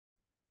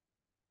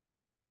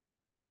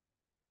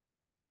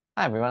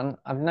Hi everyone.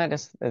 I've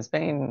noticed there's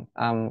been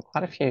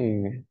quite a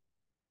few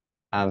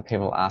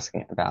people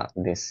asking about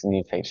this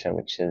new feature,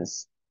 which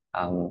is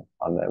on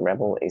the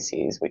Rebel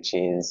ECUs, which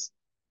is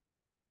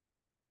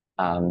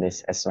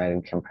this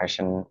estimated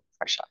compression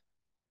pressure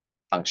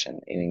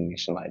function in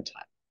ignition load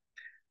type.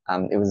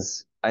 It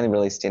was only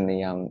released in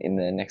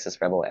the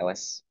Nexus Rebel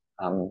LS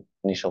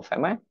initial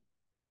firmware,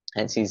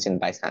 and it's used in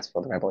base maps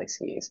for the Rebel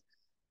ECUs.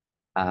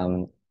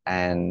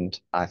 And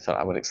I thought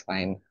I would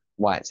explain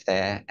why it's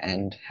there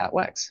and how it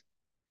works.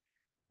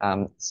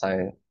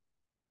 So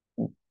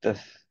the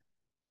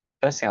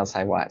first thing I'll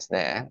say why it's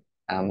there,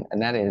 and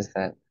that is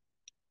that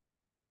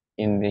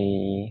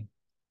in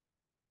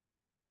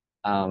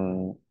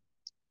um,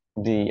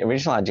 the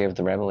original idea of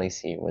the Rebel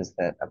ECU was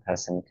that a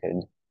person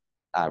could,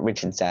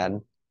 Richard's dad,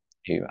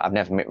 who I've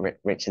never met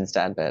Richard's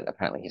dad, but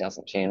apparently he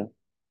doesn't tune,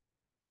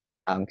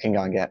 can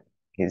go and get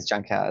his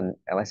junkyard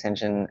LS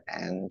engine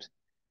and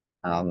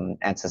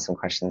answer some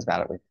questions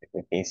about it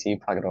with the ECU,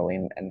 plug it all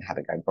in, and have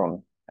it go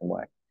brum and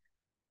work.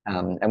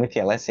 And with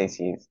the LS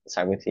ECUs,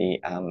 so with the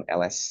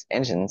LS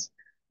engines,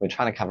 we're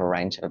trying to cover a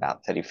range of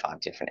about 35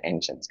 different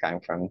engines,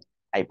 going from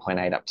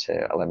 8.8 up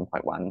to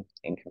 11.1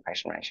 in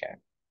compression ratio.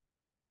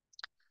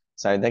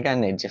 So they're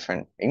going to need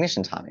different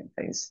ignition timing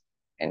for these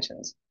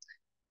engines.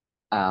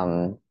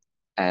 Um,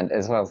 and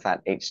as well as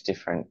that, each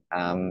different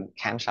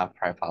camshaft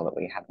profile that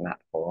we have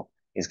mapped for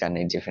is going to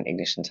need different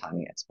ignition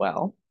timing as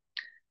well.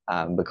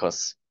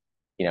 Because,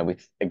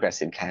 with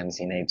aggressive cams,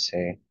 you need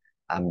to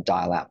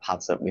dial out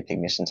parts of it with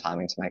ignition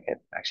timing to make it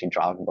actually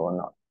drivable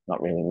and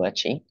not really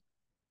lurchy.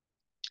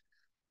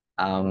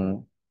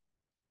 Um,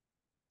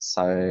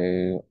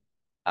 so,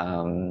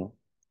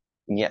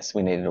 yes,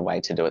 we needed a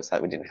way to do it so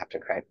that we didn't have to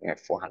create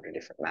 400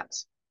 different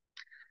maps.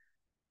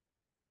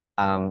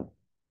 Um,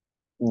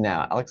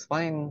 Now, I'll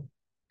explain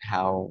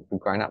how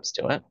grown-ups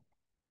do it.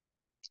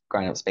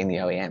 Grown-ups being the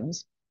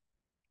OEMs.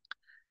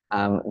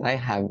 They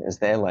have as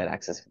their load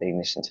axis for the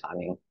ignition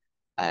timing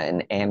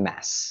an air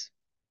mass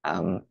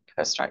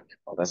per stroke,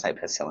 or they say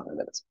per cylinder,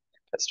 but it's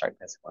per stroke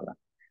per cylinder.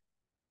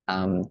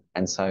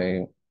 And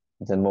so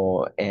the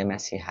more air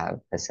mass you have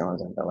per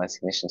cylinder, the less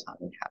ignition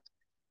timing you have.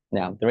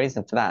 Now, the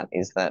reason for that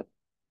is that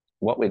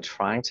what we're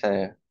trying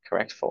to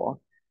correct for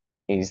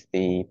is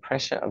the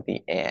pressure of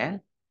the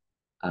air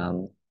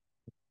um,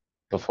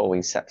 before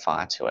we set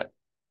fire to it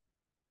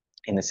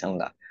in the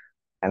cylinder.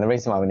 And the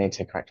reason why we need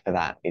to correct for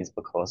that is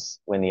because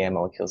when the air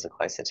molecules are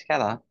closer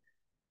together,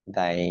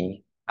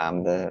 the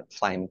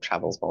flame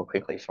travels more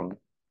quickly from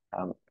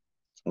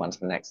one to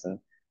the next, and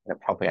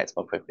it propagates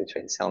more quickly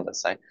through the cylinder.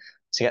 So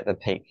to get the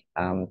peak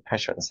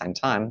pressure at the same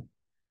time,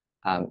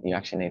 you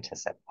actually need to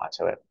set fire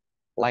to it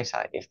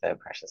later if the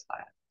pressure's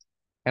higher.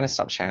 I'm going to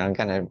stop sharing. I'm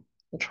going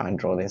to try and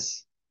draw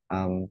this.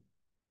 Um,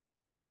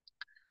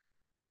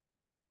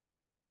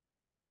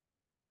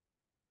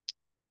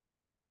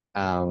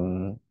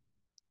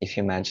 if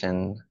you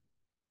imagine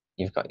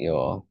you've got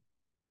your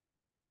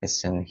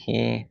piston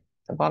here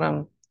at the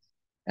bottom,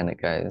 and it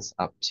goes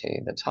up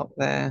to the top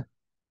there,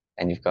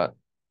 and you've got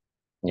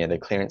the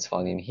clearance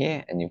volume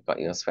here, and you've got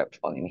your swept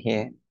volume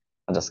here.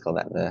 I'll just call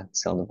that the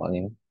cylinder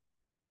volume.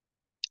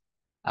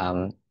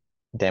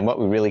 Then what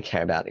we really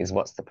care about is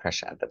what's the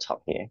pressure at the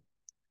top here,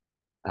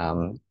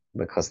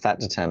 because that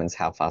determines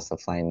how fast the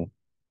flame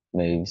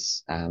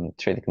moves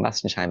through the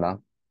combustion chamber,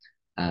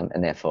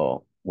 and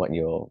therefore what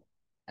your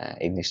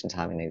ignition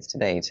timing needs to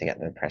be to get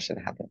the pressure to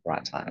happen at the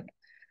right time.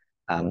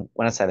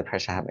 When I say the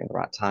pressure happening at the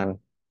right time,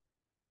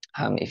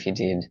 if you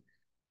did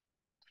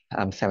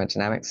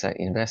thermodynamics at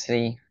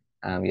university,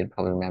 you'd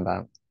probably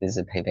remember this is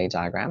a PV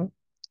diagram.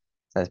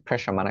 So there's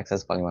pressure on one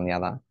axis, volume on the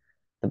other.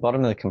 The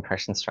bottom of the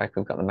compression stroke,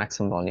 we've got the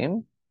maximum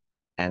volume,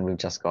 and we've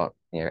just got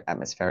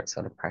atmospheric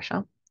sort of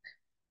pressure.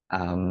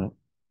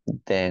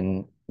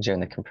 Then during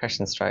the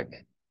compression stroke,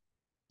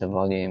 the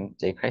volume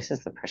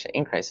decreases, the pressure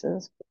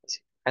increases because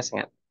you're compressing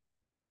it.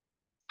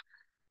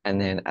 And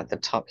then at the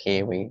top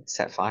here, we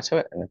set fire to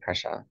it, and the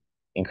pressure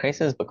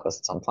increases because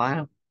it's on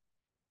fire.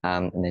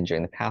 And then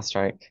during the power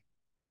stroke,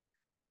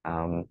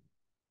 um,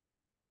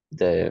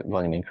 the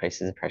volume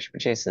increases, the pressure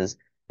reduces.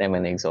 Then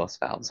when the exhaust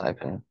valves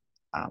open,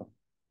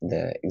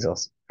 the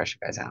exhaust pressure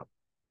goes out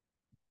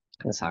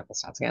and the cycle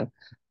starts again.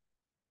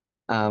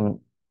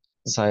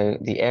 So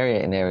the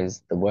area in there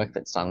is the work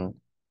that's done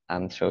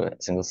through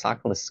a single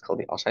cycle. This is called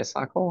the Otto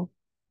cycle.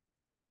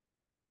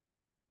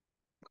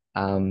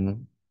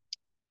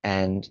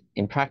 And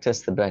in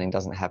practice, the burning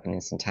doesn't happen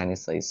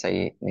instantaneously, so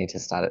you need to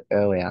start it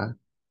earlier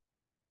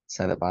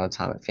so that by the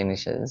time it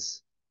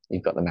finishes,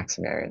 you've got the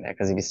maximum area in there.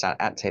 Because if you start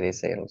at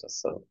TDC, it'll just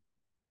sort of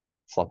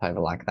flop over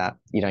like that.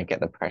 You don't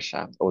get the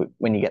pressure, or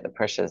when you get the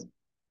pressure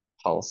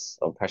pulse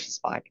or pressure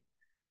spike,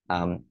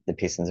 the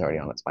piston's already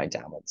on its way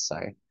downwards. So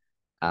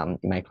you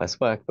make less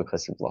work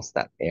because you've lost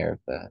that air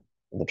of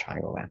the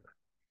triangle there.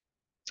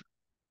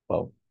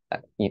 Well,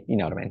 you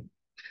know what I mean.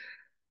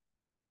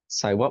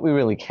 So what we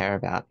really care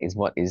about is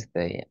what is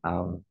the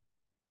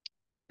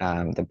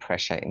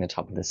pressure in the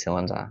top of the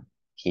cylinder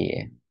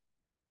here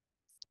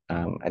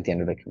at the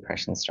end of the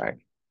compression stroke.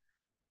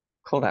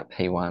 Call that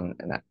P1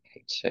 and that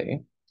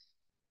P2.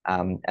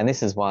 And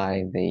this is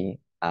why the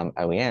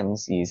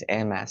OEMs use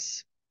air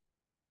mass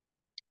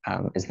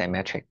as their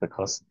metric,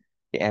 because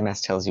the air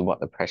mass tells you what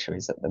the pressure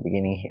is at the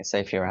beginning here. So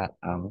if you're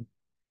on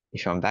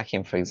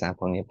vacuum, for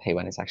example, and your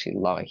P1 is actually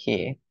lower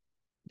here,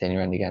 then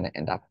you're only going to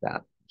end up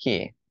about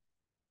here.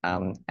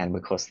 And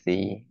because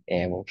the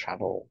air will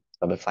travel,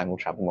 or the flame will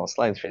travel more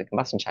slowly through the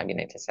combustion chamber, you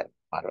need to set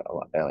quite a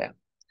lot earlier.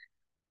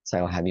 So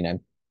I'll have,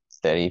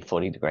 30,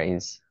 40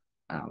 degrees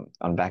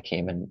on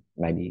vacuum and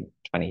maybe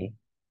 20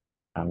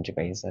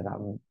 degrees at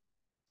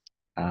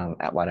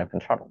wide open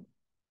throttle.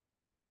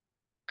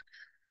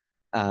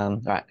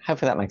 All right,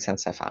 hopefully that makes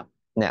sense so far.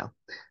 Now,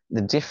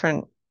 the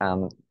different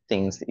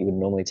things that you would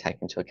normally take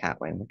into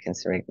account when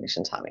considering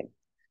ignition timing.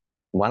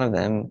 One of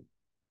them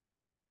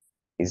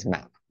is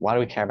map. Why do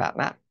we care about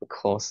map?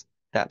 Because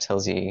that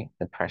tells you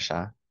the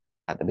pressure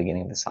at the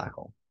beginning of the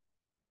cycle.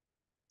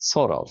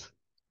 Sort of.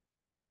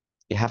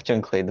 You have to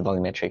include the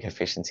volumetric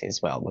efficiency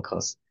as well,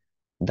 because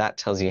that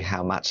tells you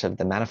how much of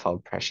the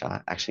manifold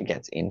pressure actually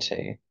gets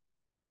into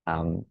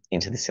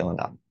the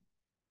cylinder.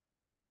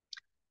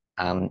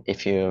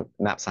 If your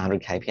map's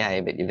 100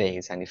 kPa, but your V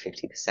is only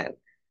 50%,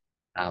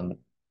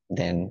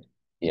 then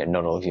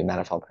not all of your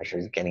manifold pressure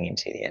is getting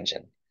into the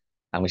engine,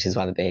 which is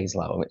why the V is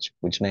lower,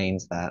 which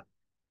means that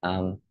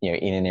in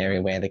an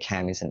area where the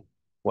cam isn't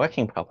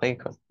working properly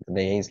because the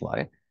VE is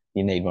low,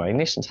 you need more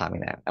ignition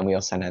timing there. And we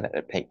also know that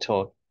at peak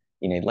torque,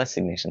 you need less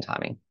ignition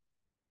timing.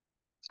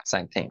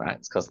 Same thing, right?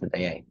 It's because of the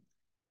VE.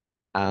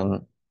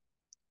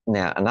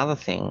 Now, another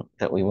thing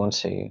that we want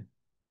to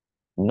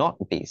not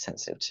be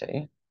sensitive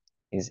to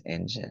is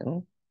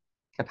engine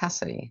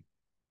capacity.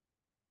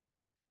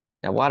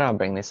 Now, why do I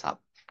bring this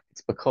up?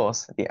 It's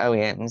because the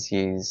OEMs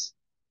use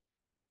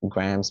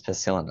grams per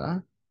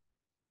cylinder.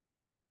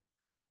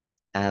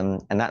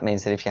 And that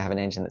means that if you have an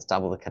engine that's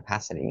double the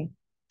capacity,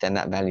 then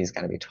that value is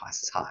going to be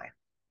twice as high.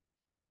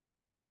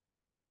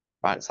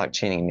 Right? It's like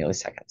tuning in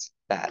milliseconds.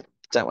 Bad.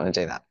 Don't want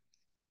to do that.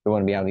 We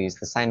want to be able to use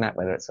the same map,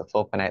 whether it's a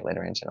 4.8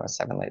 litre engine or a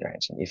 7 litre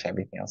engine, if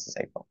everything else is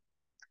equal.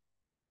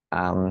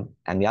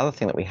 And the other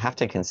thing that we have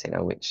to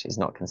consider, which is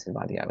not considered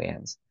by the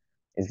OEMs,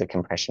 is the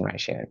compression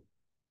ratio.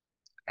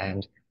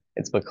 And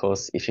it's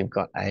because if you've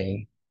got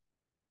a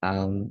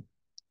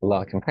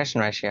lower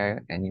compression ratio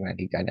and you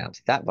only go down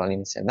to that volume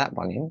instead of that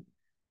volume,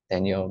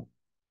 then your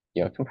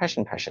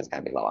compression pressure is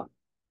going to be lower.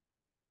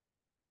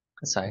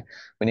 So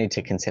we need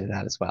to consider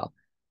that as well.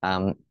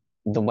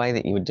 The way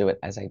that you would do it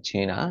as a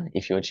tuner,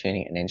 if you were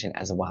tuning an engine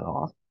as a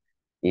one-off,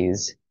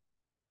 is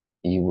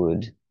you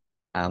would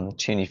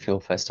tune your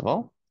fuel first of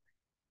all,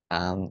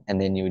 and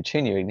then you would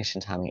tune your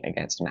ignition timing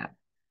against map.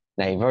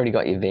 Now you've already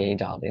got your VE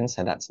dialed in,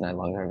 so that's no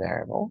longer a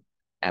variable.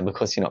 And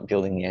because you're not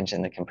building the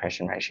engine, the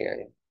compression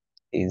ratio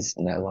is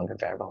no longer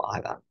variable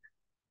either.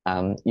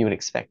 You would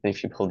expect that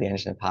if you pull the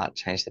engine apart,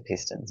 change the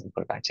pistons and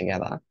put it back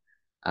together,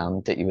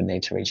 that you would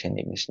need to retune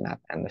the ignition map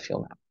and the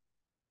fuel map.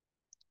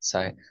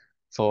 So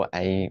for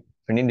an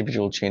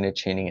individual tuner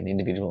tuning an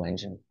individual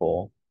engine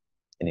for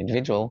an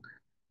individual,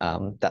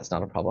 that's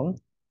not a problem.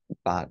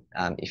 But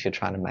if you're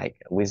trying to make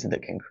a wizard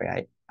that can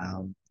create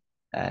an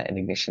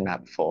ignition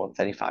map for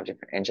 35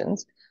 different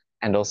engines,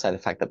 and also the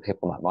fact that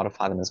people might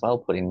modify them as well,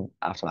 put in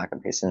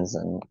aftermarket pistons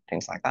and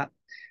things like that,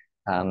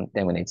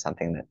 then we need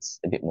something that's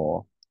a bit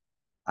more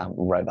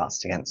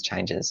robust against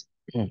changes.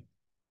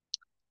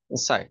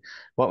 So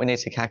what we need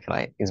to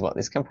calculate is what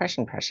this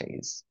compression pressure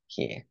is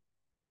here.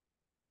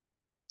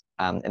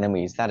 And then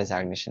we use that as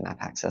our ignition map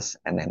axis,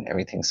 and then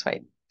everything's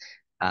sweet.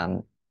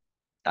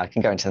 I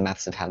can go into the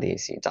maths of how the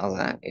ECU does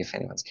that if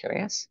anyone's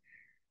curious.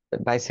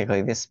 But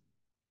basically this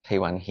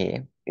P1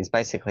 here is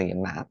basically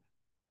your map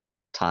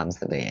times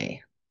the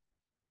VE.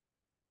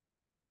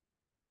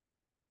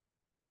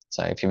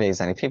 So if your VE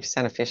is only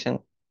 50%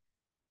 efficient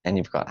and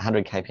you've got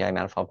 100 kPa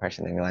manifold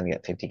pressure, then you'll only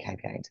get 50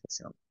 kPa into the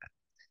cylinder.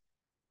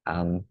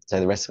 So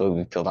the rest of it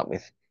will be filled up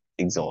with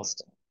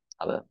exhaust,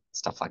 other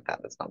stuff like that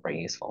that's not very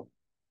useful.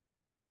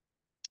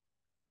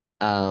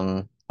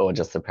 Or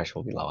just the pressure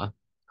will be lower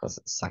because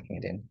it's sucking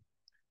it in.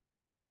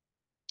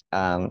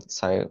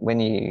 So when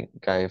you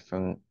go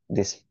from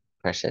this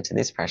pressure to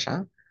this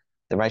pressure,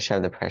 the ratio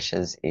of the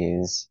pressures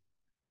is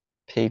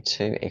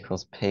P2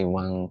 equals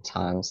P1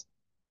 times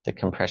the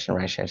compression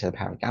ratio to the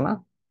power of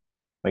gamma,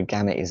 where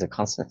gamma is a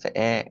constant for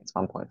air, it's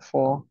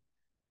 1.4.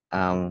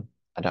 I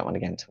don't want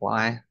to get into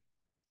why.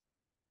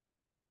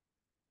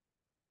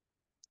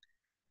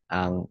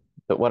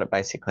 But what it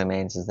basically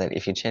means is that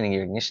if you're tuning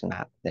your ignition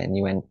map, then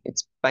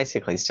it's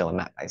basically still a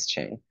map-based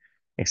tune,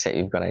 except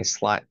you've got a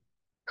slight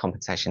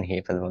compensation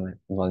here for the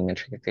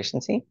volumetric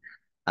efficiency,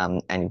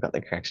 and you've got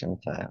the correction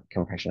for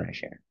compression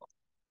ratio.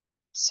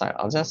 So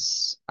I'll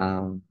just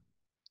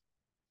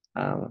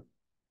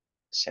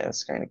share the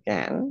screen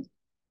again,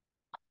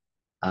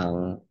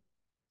 so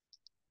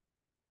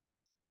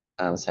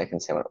you can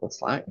see what it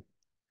looks like.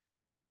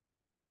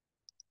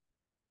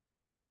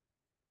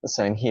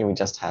 So in here we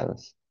just have,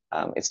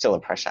 it's still a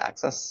pressure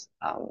axis,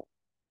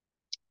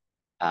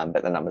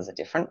 but the numbers are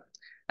different,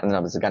 and the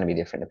numbers are going to be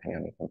different depending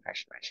on your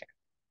compression ratio.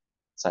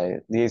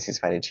 So the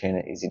easiest way to tune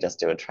it is you just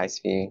do a trace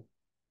view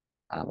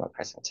by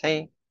pressing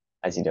T.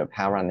 As you do a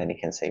power run, then you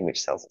can see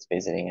which cells it's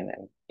visiting, and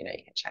then you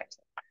can change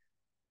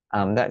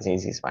them. That's the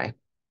easiest way.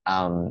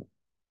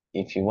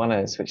 If you want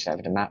to switch it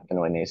over to map, then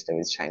all you need to do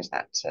is change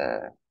that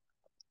to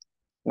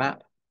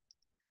map,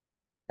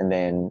 and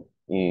then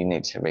you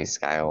need to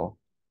rescale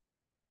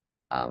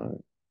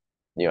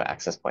your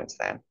access points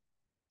there,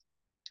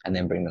 and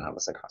then bring the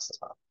numbers across as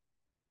well.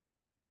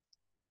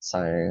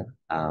 So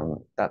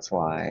that's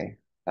why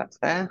that's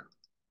there,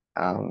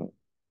 and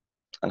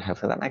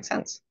hopefully that makes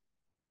sense.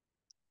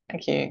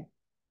 Thank you.